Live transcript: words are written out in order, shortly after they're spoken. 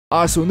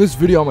So in this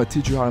video, I'm going to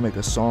teach you how to make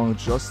a song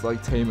just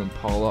like TAME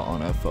IMPALA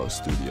on FL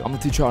Studio. I'm going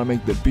to teach you how to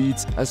make the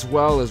beats as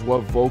well as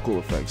what vocal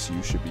effects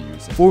you should be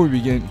using. Before we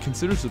begin,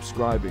 consider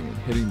subscribing and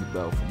hitting the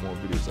bell for more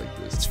videos like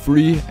this. It's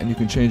free and you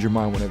can change your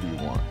mind whenever you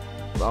want.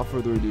 Without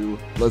further ado,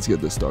 let's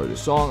get this started. The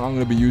song I'm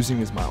going to be using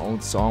is my own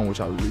song,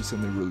 which I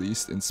recently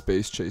released in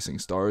Space Chasing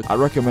Stars. I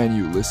recommend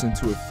you listen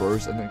to it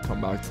first and then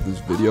come back to this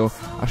video.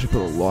 I actually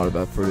put a lot of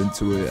effort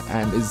into it,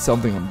 and it's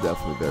something I'm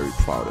definitely very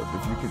proud of.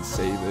 If you can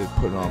save it,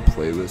 put it on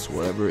playlist,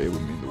 whatever, it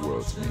would mean the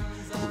world to me.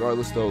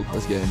 Regardless though,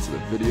 let's get into the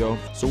video.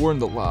 So we're in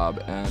the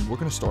lab, and we're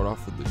going to start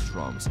off with the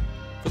drums.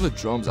 For the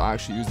drums, I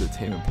actually used the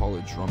TAME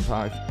IMPALA drum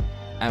pack.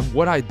 And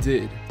what I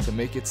did to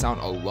make it sound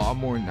a lot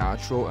more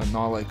natural and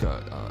not like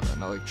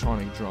an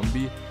electronic drum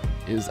beat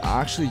is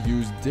I actually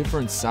used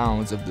different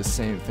sounds of the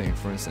same thing.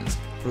 For instance,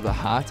 for the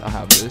hat, I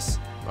have this,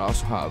 but I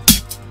also have,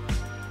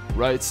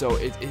 right? So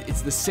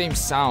it's the same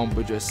sound,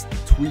 but just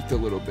tweaked a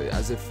little bit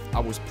as if I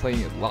was playing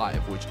it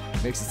live, which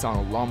makes it sound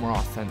a lot more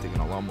authentic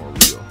and a lot more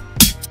real.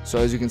 So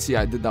as you can see,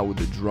 I did that with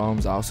the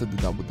drums. I also did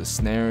that with the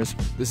snares.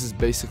 This is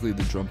basically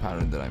the drum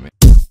pattern that I made.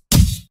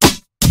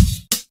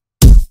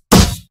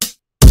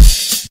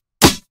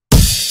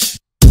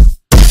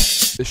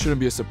 This shouldn't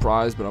be a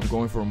surprise, but I'm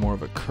going for more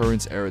of a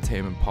current era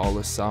TAME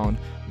IMPALA sound,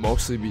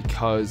 mostly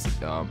because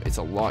it's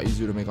a lot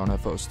easier to make on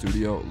FL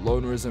Studio.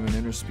 Lone Rhythm and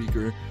Inner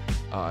Speaker,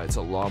 it's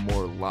a lot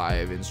more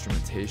live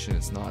instrumentation.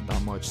 It's not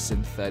that much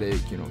synthetic,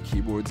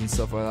 keyboards and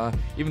stuff like that,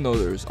 even though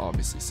there's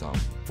obviously some.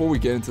 Before we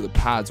get into the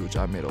pads, which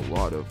I made a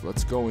lot of,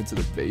 let's go into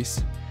the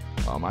bass.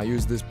 I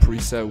used this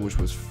preset, which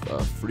was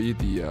free,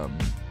 the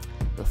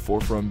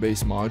forefront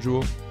bass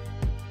module.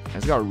 And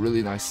it's got a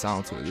really nice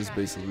sound to it. This is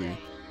basically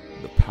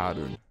the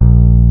pattern.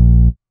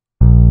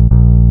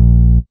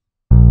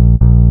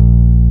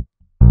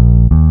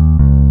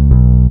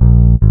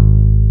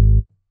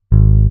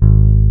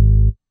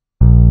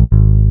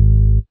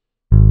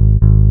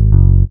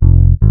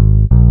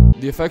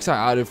 The effects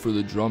I added for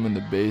the drum and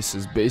the bass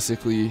is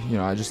basically,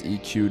 I just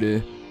EQ'd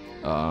it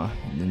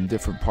in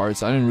different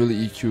parts. I didn't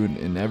really EQ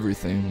in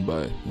everything,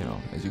 but,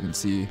 as you can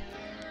see,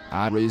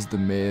 I raised the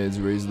mids,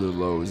 raised the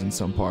lows in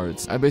some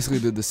parts. I basically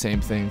did the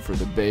same thing for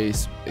the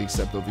bass,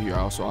 except over here I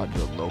also added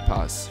a low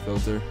pass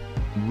filter.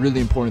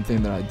 Really important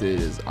thing that I did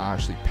is I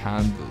actually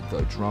panned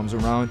the drums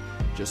around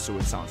just so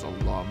it sounds a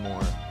lot more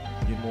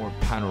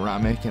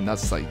panoramic, and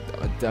that's like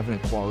a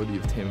definite quality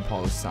of TAME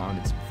IMPALA's sound.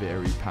 It's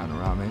very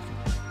panoramic,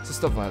 so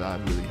stuff like that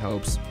really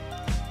helps.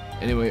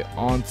 Anyway,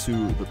 on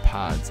to the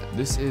pads.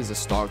 This is a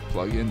stock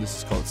plugin. This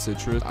is called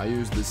Citrus. I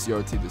use the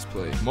CRT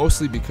display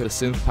mostly because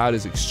the synth pad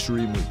is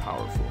extremely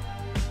powerful.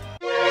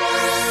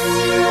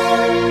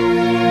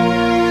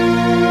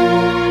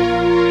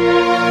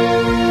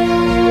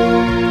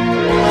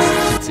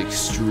 It's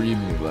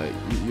extremely light.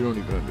 You don't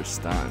even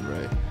understand,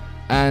 right?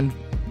 And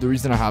the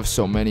reason I have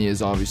so many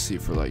is obviously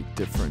for like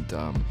different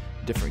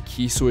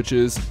key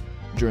switches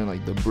during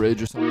like the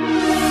bridge or something.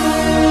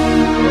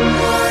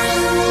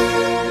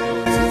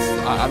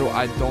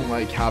 I don't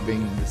like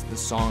having the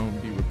song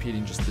be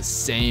repeating just the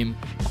same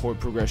chord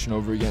progression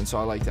over again, so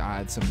I like to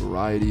add some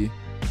variety.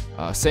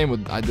 I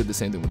did the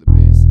same thing with the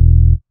bass.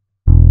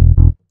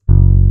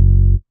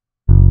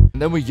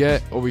 And then we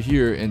get over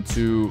here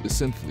into the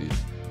synth lead,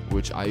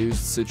 which I used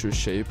Citrus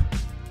Shape.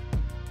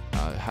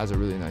 It has a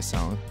really nice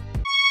sound.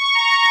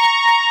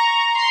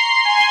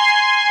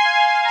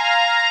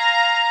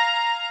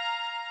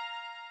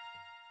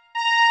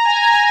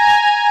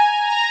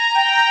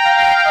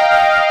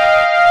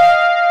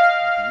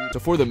 So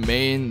for the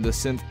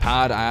synth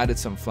pad, I added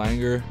some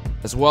flanger,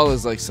 as well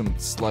as like some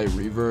slight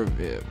reverb.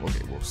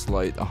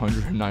 Slight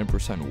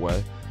 109%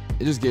 wet.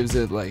 It just gives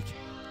it like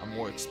a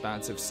more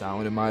expansive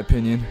sound in my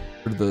opinion.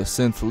 For the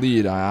synth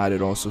lead, I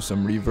added also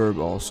some reverb,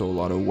 also a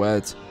lot of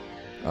wet.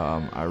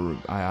 I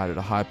added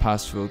a high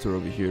pass filter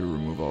over here to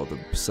remove all the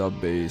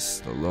sub bass,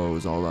 the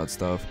lows, all that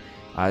stuff.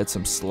 I added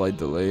some slight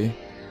delay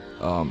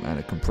and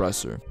a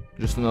compressor.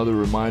 Just another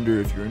reminder,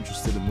 if you're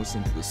interested in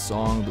listening to the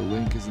song, the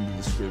link is in the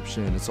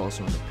description. It's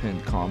also in the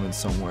pinned comments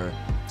somewhere.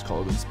 It's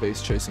called In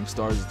Space Chasing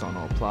Stars. It's on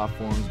all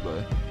platforms,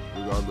 but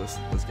regardless,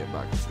 let's get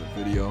back into the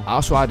video. I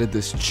also added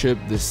this chip,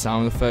 this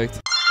sound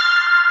effect.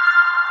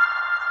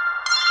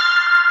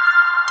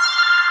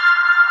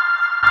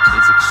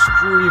 It's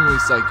extremely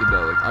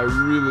psychedelic. I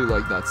really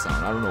like that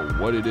sound. I don't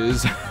know what it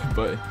is,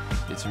 but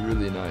it's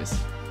really nice.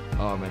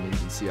 And you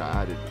can see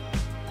I added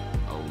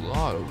a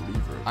lot of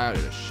reverb. I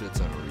added a shit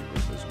ton of reverb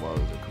as well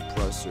as a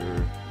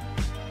compressor,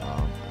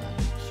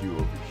 EQ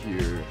over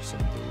here, some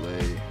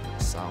delay,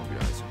 sound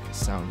geyser, because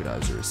sound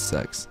geyser is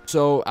sex.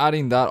 So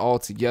adding that all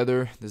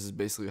together, this is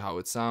basically how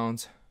it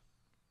sounds.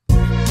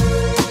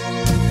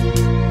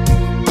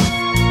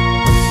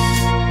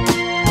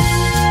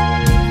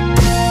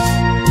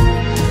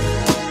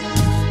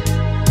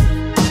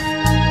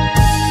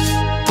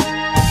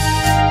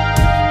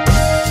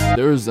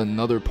 There there's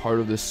another part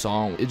of this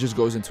song. It just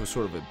goes into a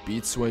sort of a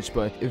beat switch,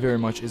 but it very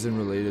much isn't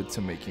related to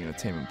making a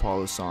Tame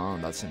Impala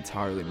song. That's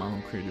entirely my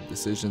own creative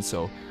decision,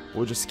 so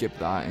we'll just skip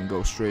that and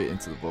go straight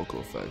into the vocal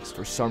effects.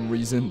 For some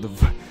reason, the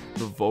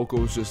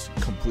vocals just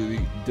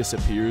completely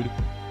disappeared.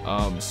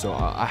 So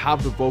I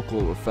have the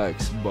vocal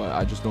effects, but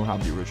I just don't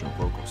have the original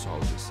vocal, so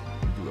I'll just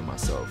do it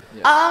myself.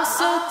 Yeah. I'm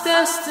so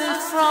distant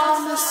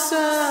from the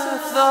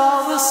surf,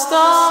 all the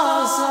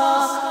stars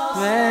are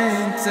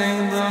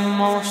painting the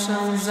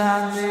motions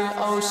and the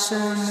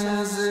ocean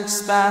is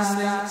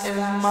expanding in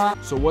my...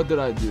 So what did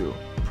I do?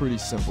 Pretty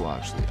simple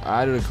actually.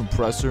 I added a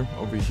compressor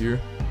over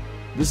here.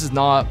 This is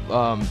not,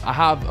 I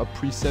have a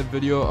preset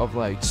video of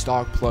like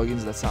stock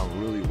plugins that sound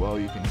really well.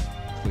 You can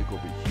click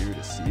over here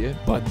to see it,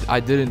 but I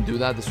didn't do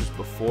that. This was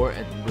before,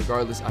 and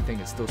regardless, I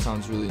think it still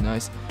sounds really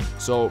nice.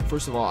 So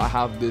first of all, I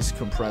have this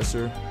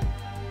compressor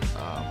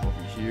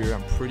over here.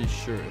 I'm pretty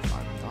sure, if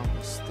I'm not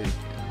mistaken,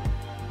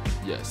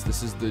 yes,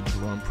 this is the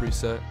drum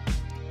preset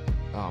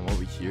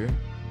over here.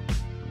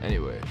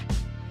 Anyway,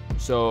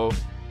 so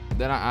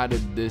then I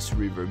added this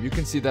reverb. You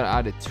can see that I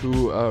added 2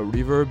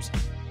 reverbs.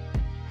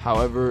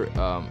 However,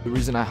 the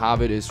reason I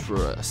have it is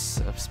for a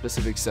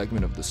specific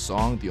segment of the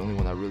song. The only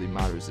one that really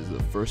matters is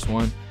the first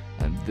one,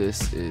 and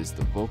this is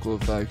the vocal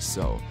effects.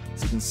 So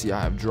as you can see, I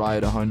have dry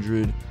at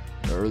 100,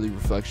 early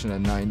reflection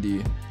at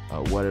 90,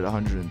 wet at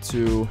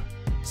 102,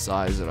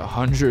 size at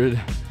 100,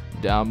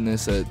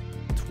 dampness at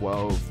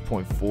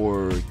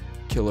 12.4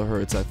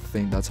 kilohertz. I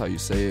think that's how you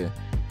say it.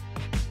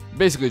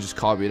 Basically just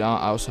copy it out.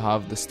 I also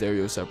have the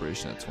stereo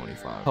separation at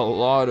 25. A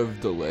lot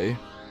of delay.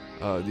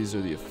 These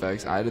are the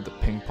effects. I added the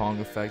ping pong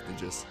effect. It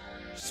just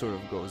sort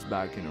of goes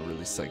back in a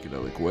really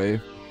psychedelic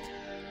way.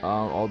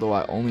 Although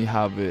I only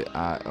have it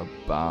at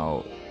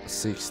about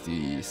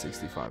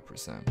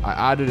 60-65%. I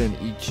added an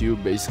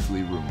EQ,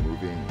 basically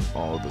removing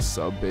all the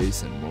sub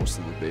bass and most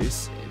of the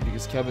bass,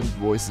 because Kevin's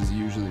voice is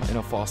usually in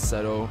a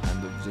falsetto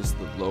and just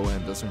the low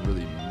end doesn't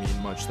really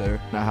mean much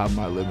there. And I have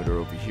my limiter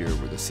over here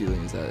where the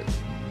ceiling is at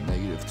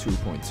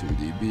 -2.2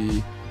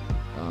 dB.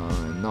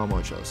 Not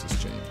much else has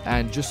changed.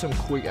 And just some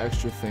quick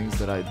extra things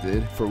that I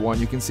did. For one,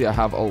 you can see I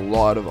have a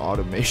lot of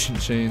automation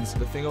chains.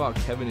 The thing about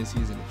Kevin is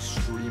he's an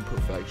extreme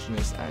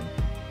perfectionist, and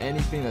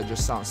anything that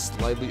just sounds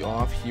slightly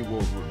off, he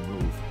will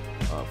remove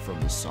from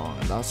the song.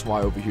 And that's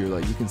why over here,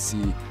 like you can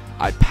see,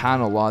 I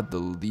pan a lot the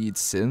lead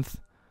synth.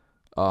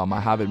 I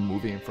have it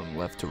moving from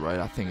left to right.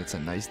 I think it's a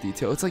nice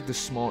detail. It's like the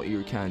small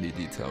ear candy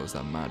details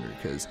that matter,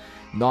 because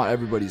not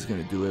everybody's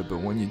gonna do it, but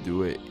when you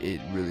do it,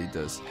 it really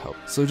does help.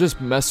 So just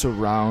mess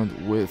around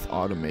with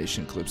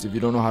automation clips. If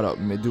you don't know how to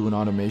do an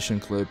automation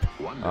clip,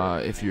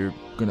 if you're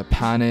gonna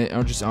pan it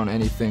or just on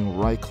anything,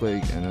 right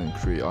click and then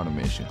create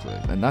automation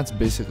clip. And that's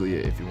basically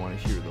it. If you want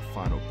to hear the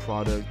final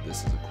product,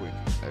 this is a quick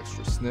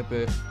extra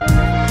snippet.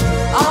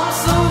 I'm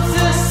so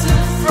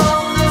distant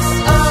from this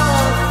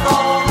earth,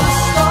 all the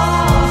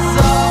stars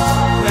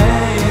are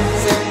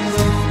painting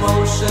the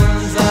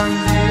motions and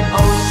the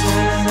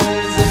ocean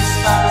is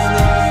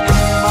expanding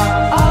in my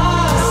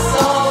eyes.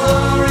 All the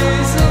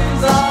reasons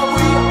that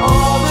we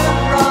orbit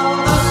round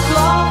the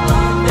clock.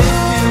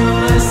 If you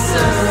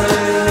listen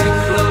really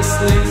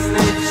closely,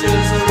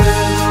 nature's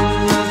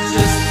rhythm is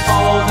just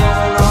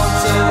holding on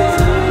to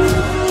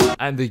you.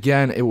 And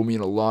again, it will mean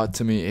a lot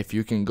to me if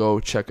you can go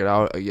check it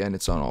out. Again,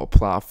 it's on all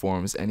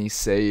platforms. Any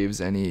saves,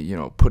 any,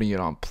 putting it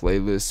on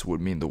playlists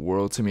would mean the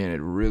world to me, and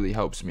it really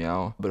helps me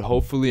out. But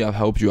hopefully I've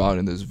helped you out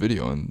in this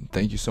video, and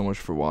thank you so much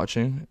for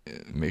watching.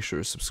 Make sure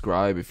to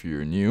subscribe if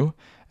you're new,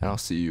 and I'll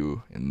see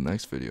you in the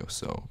next video.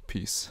 So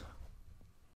peace.